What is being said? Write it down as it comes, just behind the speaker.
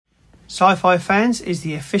Sci-Fi Fans is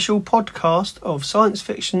the official podcast of science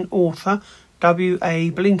fiction author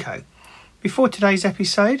W.A. Blincoe. Before today's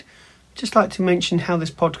episode, I'd just like to mention how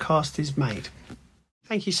this podcast is made.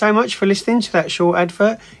 Thank you so much for listening to that short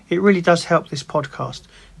advert. It really does help this podcast.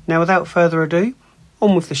 Now, without further ado,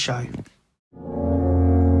 on with the show.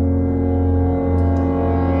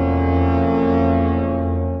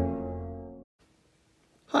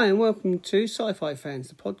 Hi and welcome to Sci-Fi Fans,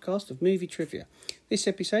 the podcast of movie trivia. This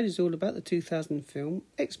episode is all about the 2000 film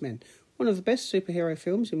X-Men, one of the best superhero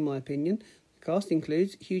films in my opinion. The cast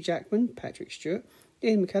includes Hugh Jackman, Patrick Stewart,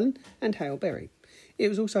 Ian McKellen and Halle Berry. It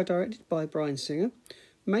was also directed by Bryan Singer.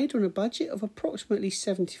 Made on a budget of approximately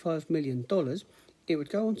 $75 million, it would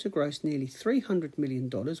go on to gross nearly $300 million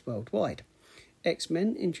worldwide.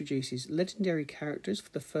 X-Men introduces legendary characters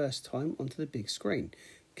for the first time onto the big screen.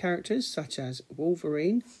 Characters such as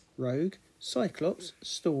Wolverine, Rogue, Cyclops,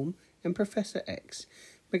 Storm and Professor X,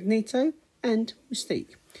 Magneto and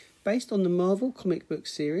Mystique. Based on the Marvel comic book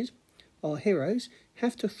series, our heroes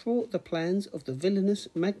have to thwart the plans of the villainous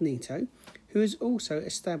Magneto, who has also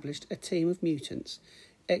established a team of mutants.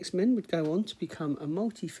 X-Men would go on to become a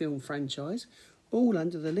multi-film franchise, all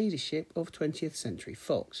under the leadership of 20th Century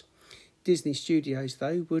Fox. Disney Studios,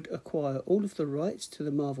 though, would acquire all of the rights to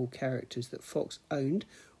the Marvel characters that Fox owned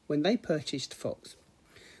when they purchased Fox.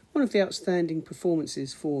 One of the outstanding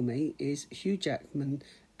performances for me is Hugh Jackman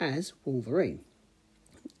as Wolverine.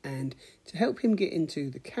 And to help him get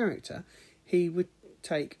into the character, he would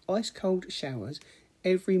take ice-cold showers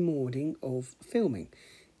every morning of filming.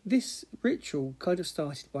 This ritual kind of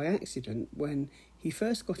started by accident when he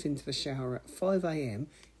first got into the shower at 5 a.m.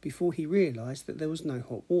 before he realised that there was no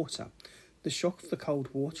hot water. The shock of the cold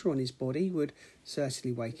water on his body would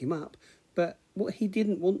certainly wake him up, but what he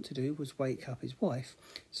didn't want to do was wake up his wife,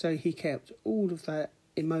 so he kept all of that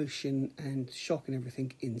emotion and shock and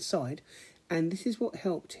everything inside, and this is what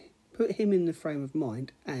helped put him in the frame of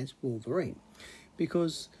mind as Wolverine,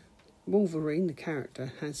 because Wolverine, the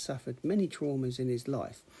character, has suffered many traumas in his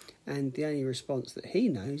life, and the only response that he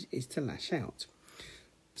knows is to lash out.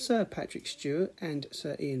 Sir Patrick Stewart and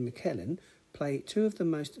Sir Ian McKellen play two of the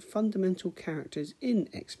most fundamental characters in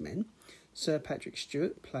X-Men. Sir Patrick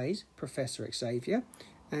Stewart plays Professor Xavier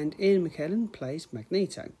and Ian McKellen plays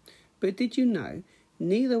Magneto. But did you know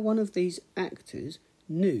neither one of these actors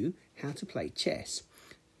knew how to play chess?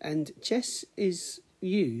 And chess is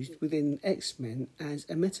used within X-Men as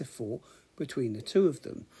a metaphor between the two of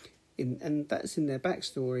them. And that's in their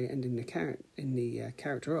backstory and in the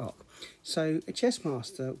character arc. So a chess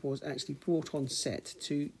master was actually brought on set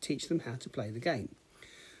to teach them how to play the game.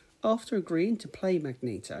 After agreeing to play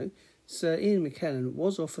Magneto, Sir Ian McKellen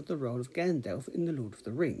was offered the role of Gandalf in The Lord of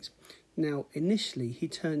the Rings. Now, initially he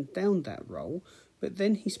turned down that role, but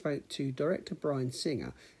then he spoke to director Bryan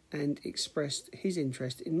Singer and expressed his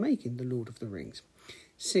interest in making The Lord of the Rings.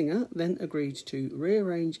 Singer then agreed to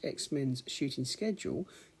rearrange X-Men's shooting schedule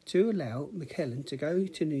to allow McKellen to go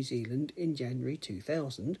to New Zealand in January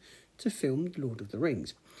 2000 to film The Lord of the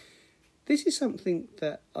Rings. This is something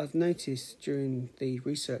that I've noticed during the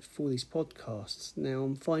research for these podcasts. Now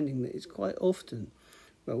I'm finding that it's quite often,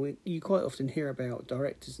 you quite often hear about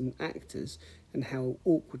directors and actors and how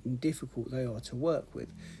awkward and difficult they are to work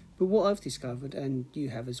with. But what I've discovered, and you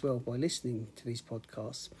have as well by listening to these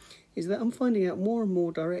podcasts, is that I'm finding out more and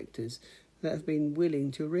more directors that have been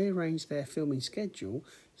willing to rearrange their filming schedule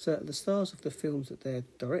so that the stars of the films that they're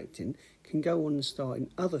directing can go on and star in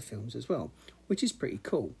other films as well, which is pretty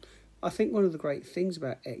cool. I think one of the great things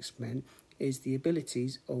about X-Men is the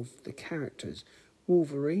abilities of the characters.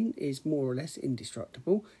 Wolverine is more or less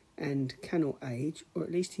indestructible and cannot age, or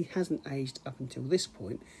at least he hasn't aged up until this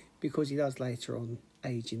point, because he does later on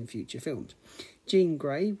age in future films. Jean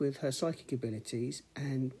Grey with her psychic abilities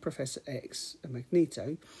and Professor X and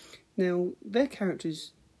Magneto, now their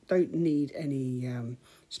characters don't need any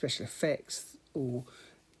special effects or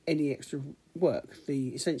any extra work.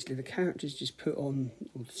 The actors just put on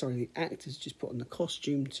the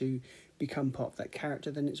costume to become part of that character,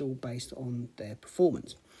 then it's all based on their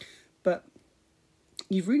performance. But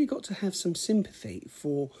you've really got to have some sympathy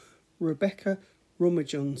for Rebecca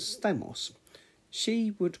Romijn Stamos.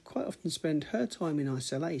 She would quite often spend her time in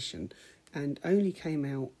isolation and only came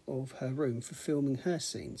out of her room for filming her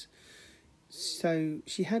scenes. So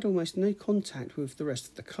she had almost no contact with the rest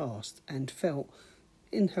of the cast and felt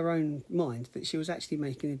in her own mind that she was actually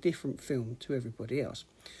making a different film to everybody else.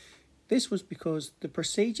 This was because the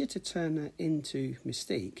procedure to turn her into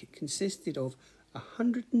Mystique consisted of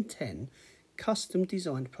 110 custom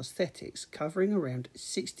designed prosthetics covering around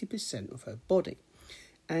 60% of her body,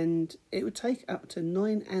 and it would take up to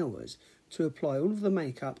 9 hours to apply all of the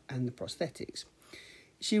makeup and the prosthetics.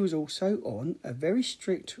 She was also on a very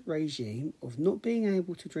strict regime of not being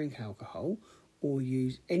able to drink alcohol or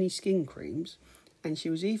use any skin creams, and she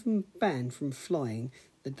was even banned from flying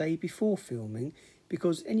the day before filming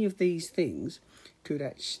because any of these things could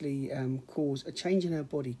actually cause a change in her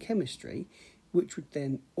body chemistry, which would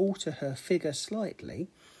then alter her figure slightly,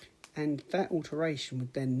 and that alteration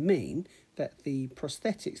would then mean that the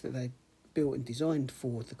prosthetics that they built and designed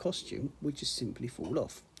for the costume would just simply fall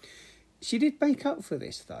off. She did make up for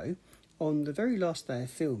this though on the very last day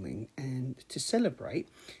of filming, and to celebrate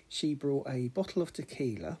she brought a bottle of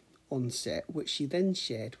tequila on set, which she then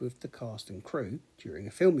shared with the cast and crew during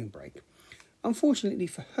a filming break. Unfortunately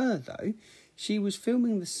for her though, she was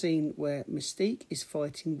filming the scene where Mystique is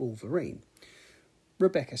fighting Wolverine.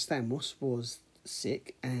 Rebecca Stamos was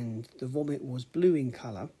sick and the vomit was blue in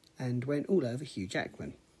colour and went all over Hugh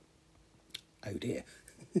Jackman. Oh dear.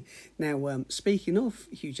 Now, speaking of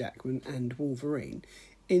Hugh Jackman and Wolverine,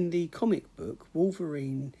 in the comic book,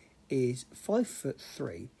 Wolverine is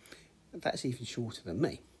 5'3". That's even shorter than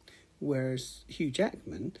me. Whereas Hugh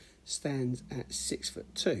Jackman stands at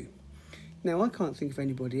 6'2". Now, I can't think of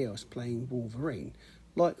anybody else playing Wolverine.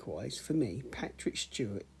 Likewise, for me, Patrick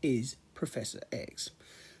Stewart is Professor X.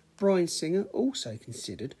 Bryan Singer also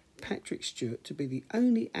considered Patrick Stewart to be the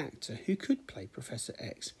only actor who could play Professor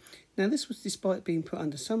X. Now, this was despite being put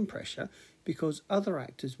under some pressure because other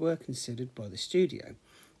actors were considered by the studio.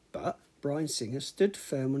 But Bryan Singer stood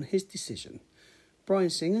firm on his decision. Bryan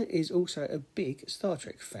Singer is also a big Star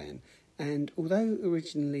Trek fan, and although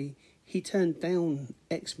originally he turned down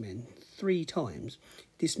X-Men 3 times,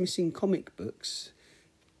 dismissing comic books,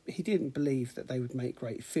 he didn't believe that they would make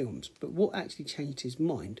great films. But what actually changed his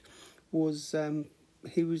mind was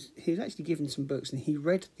he was actually given some books, and he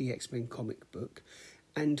read the X-Men comic book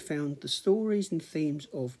and found the stories and themes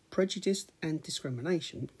of prejudice and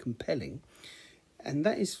discrimination compelling, and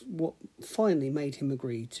that is what finally made him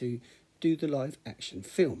agree to do the live action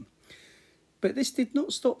film. But this did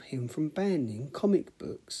not stop him from banning comic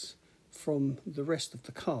books from the rest of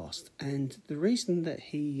the cast, and the reason that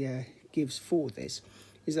he gives for this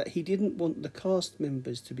is that he didn't want the cast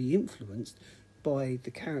members to be influenced by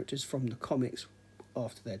the characters from the comics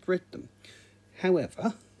after they'd read them.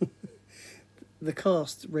 However, the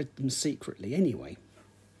cast read them secretly anyway.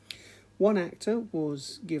 One actor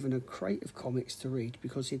was given a crate of comics to read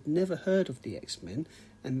because he'd never heard of the X-Men,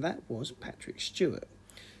 and that was Patrick Stewart.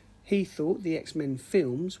 He thought the X-Men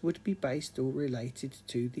films would be based or related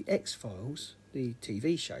to the X-Files, the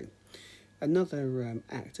TV show. Another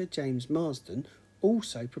actor, James Marsden,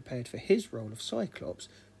 also prepared for his role of Cyclops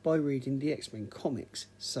by reading the X-Men comics.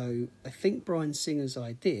 So I think Bryan Singer's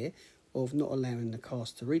idea of not allowing the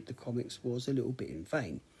cast to read the comics was a little bit in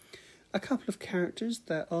vain. A couple of characters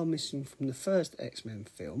that are missing from the first X-Men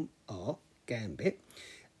film are Gambit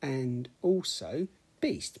and also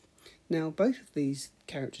Beast. Now, both of these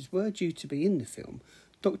characters were due to be in the film.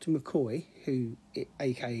 Dr. McCoy, who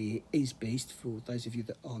aka is Beast for those of you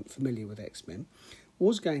that aren't familiar with X-Men,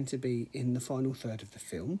 was going to be in the final third of the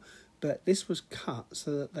film, but this was cut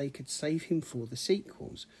so that they could save him for the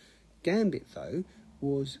sequels. Gambit, though,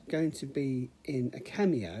 was going to be in a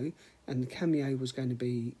cameo, and the cameo was going to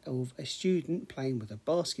be of a student playing with a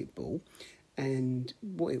basketball, and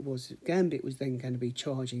what it was, Gambit was then going to be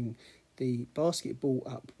charging the basketball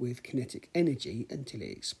up with kinetic energy until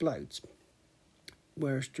it explodes.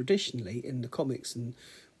 Whereas traditionally in the comics, and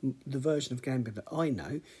the version of Gambit that I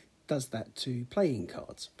know does that to playing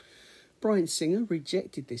cards. Bryan Singer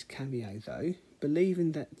rejected this cameo though,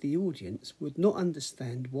 believing that the audience would not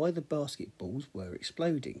understand why the basketballs were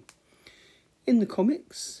exploding. In the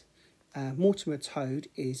comics, Mortimer Toad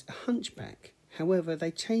is a hunchback. However,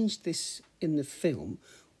 they changed this in the film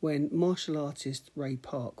when martial artist Ray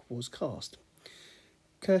Park was cast.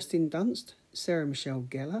 Kirsten Dunst, Sarah Michelle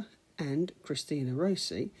Gellar and Christina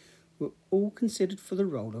Rossi were all considered for the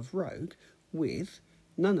role of Rogue, with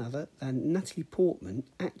none other than Natalie Portman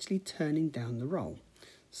actually turning down the role.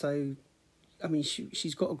 So, I mean,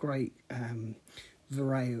 she's got a great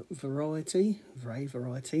variety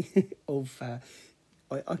of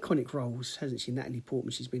iconic roles, hasn't she? Natalie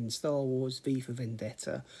Portman, she's been in Star Wars, V for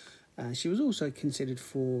Vendetta. She was also considered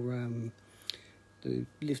for the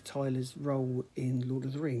Liv Tyler's role in Lord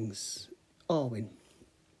of the Rings, Arwen.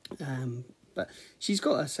 But she's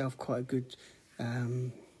got herself quite a good,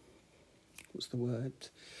 what's the word?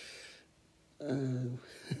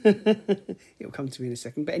 It'll come to me in a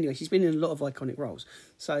second. But anyway, she's been in a lot of iconic roles.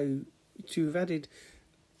 So to have added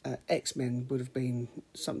X-Men would have been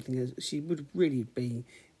something, as she would really be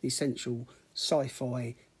the essential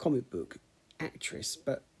sci-fi comic book actress.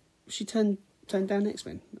 But she turned down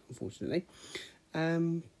X-Men, unfortunately.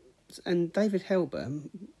 And David Helber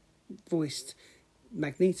voiced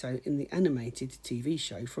Magneto in the animated TV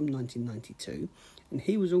show from 1992, and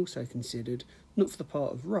he was also considered not for the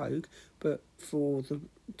part of Rogue, but to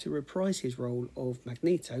reprise his role of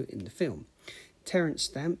Magneto in the film. Terence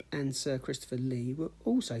Stamp and Sir Christopher Lee were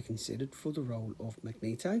also considered for the role of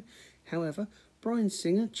Magneto. However, Bryan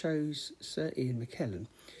Singer chose Sir Ian McKellen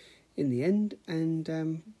in the end,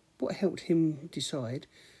 and what helped him decide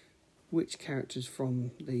which characters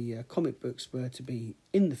from the comic books were to be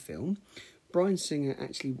in the film, Bryan Singer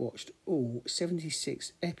actually watched all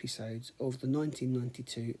 76 episodes of the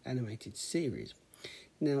 1992 animated series.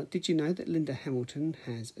 Now, did you know that Linda Hamilton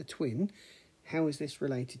has a twin? How is this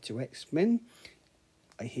related to X-Men?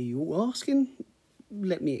 I hear you all asking.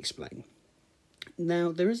 Let me explain.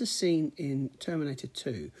 Now, there is a scene in Terminator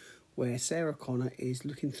 2 where Sarah Connor is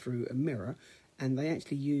looking through a mirror, and they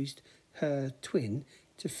actually used her twin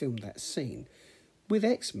to film that scene. With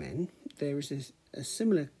X-Men, there is a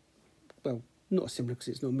similar, well, not similar because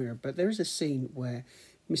it's not a mirror, but there is a scene where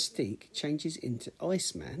Mystique changes into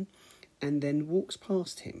Iceman and then walks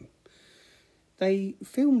past him. They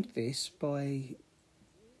filmed this by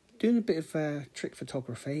doing a bit of trick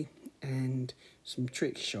photography and some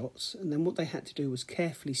trick shots, and then what they had to do was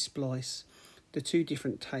carefully splice the two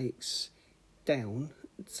different takes down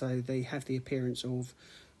so they have the appearance of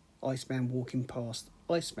Iceman walking past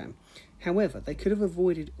Iceman. However, they could have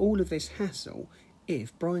avoided all of this hassle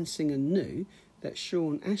if Bryan Singer knew that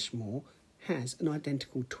Shawn Ashmore has an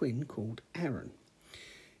identical twin called Aaron.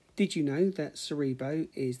 Did you know that cerebro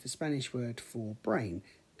is the Spanish word for brain?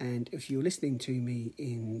 And if you're listening to me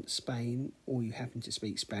in Spain or you happen to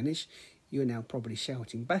speak Spanish, you're now probably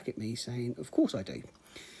shouting back at me saying, of course I do.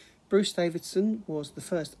 Bruce Davison was the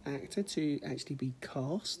first actor to actually be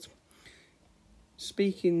cast.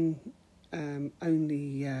 Speaking for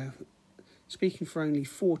only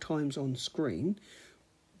 4 times on screen,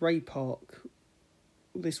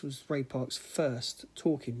 this was Ray Park's first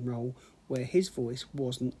talking role where his voice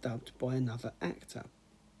wasn't dubbed by another actor.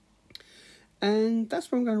 And that's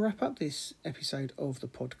where I'm going to wrap up this episode of the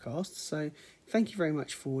podcast. So thank you very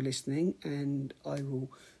much for listening, and I will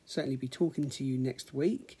certainly be talking to you next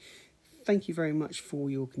week. Thank you very much for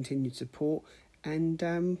your continued support, and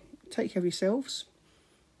take care of yourselves.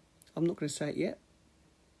 I'm not going to say it yet,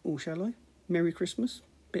 or shall I? Merry Christmas,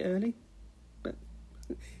 bit early, but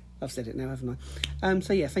I've said it now, haven't I?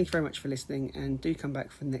 So yeah, thank you very much for listening, and do come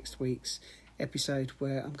back for next week's episode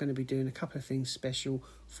where I'm going to be doing a couple of things special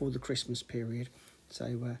for the Christmas period.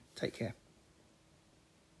 So take care.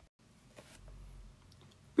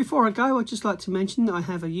 Before I go, I'd just like to mention that I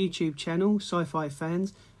have a YouTube channel, Sci-Fi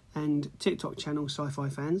Fans, and TikTok channel, Sci-Fi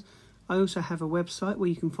Fans. I also have a website where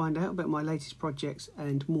you can find out about my latest projects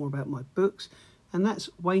and more about my books, and that's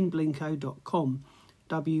wayneblinko.com,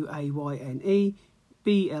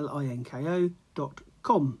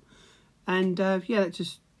 WAYNEBLINKO.com. And that's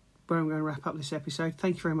just where I'm going to wrap up this episode.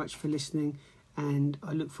 Thank you very much for listening, and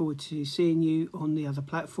I look forward to seeing you on the other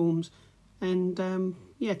platforms. And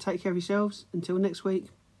take care of yourselves. Until next week.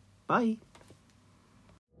 Bye.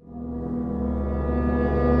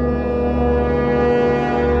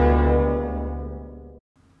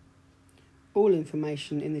 All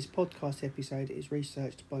information in this podcast episode is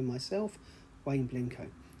researched by myself, Wayne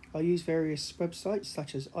Blinko. I use various websites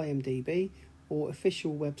such as IMDb or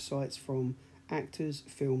official websites from actors,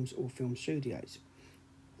 films or film studios.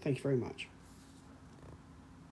 Thank you very much.